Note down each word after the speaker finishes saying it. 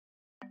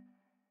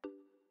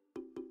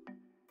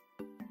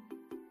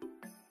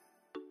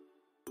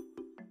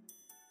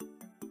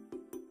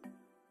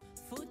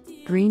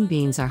Green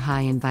beans are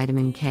high in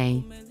vitamin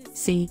K,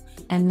 C,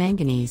 and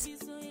manganese,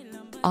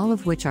 all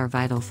of which are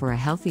vital for a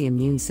healthy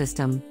immune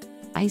system,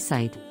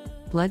 eyesight,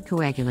 blood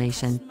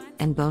coagulation,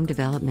 and bone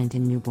development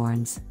in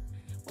newborns.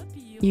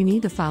 You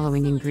need the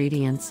following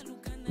ingredients: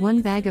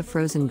 1 bag of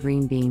frozen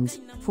green beans,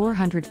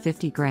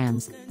 450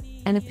 grams,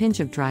 and a pinch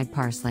of dried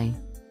parsley.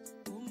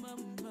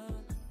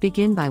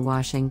 Begin by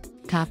washing,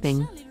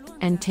 topping,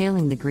 and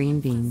tailing the green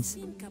beans.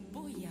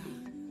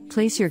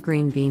 Place your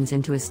green beans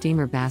into a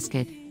steamer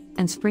basket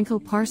and sprinkle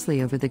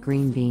parsley over the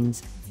green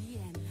beans.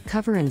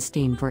 Cover and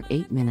steam for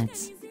 8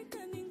 minutes.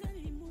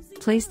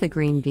 Place the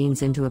green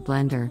beans into a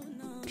blender.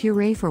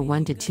 Puree for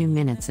 1 to 2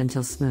 minutes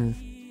until smooth.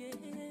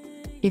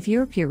 If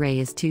your puree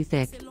is too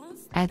thick,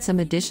 add some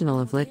additional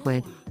of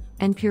liquid,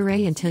 and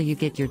puree until you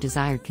get your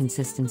desired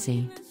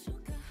consistency.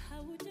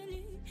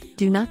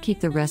 Do not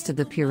keep the rest of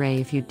the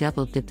puree if you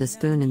double dip the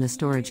spoon in the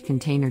storage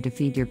container to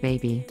feed your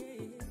baby.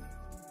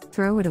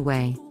 Throw it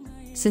away,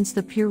 since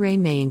the puree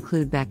may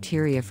include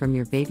bacteria from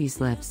your baby's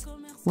lips,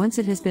 once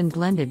it has been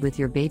blended with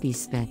your baby's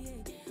spit.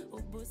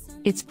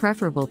 It's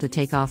preferable to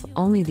take off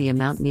only the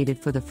amount needed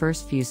for the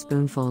first few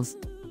spoonfuls,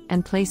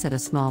 and place at a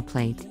small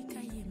plate.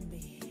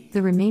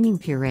 The remaining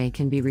puree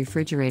can be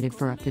refrigerated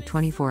for up to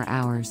 24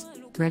 hours,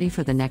 ready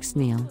for the next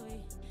meal.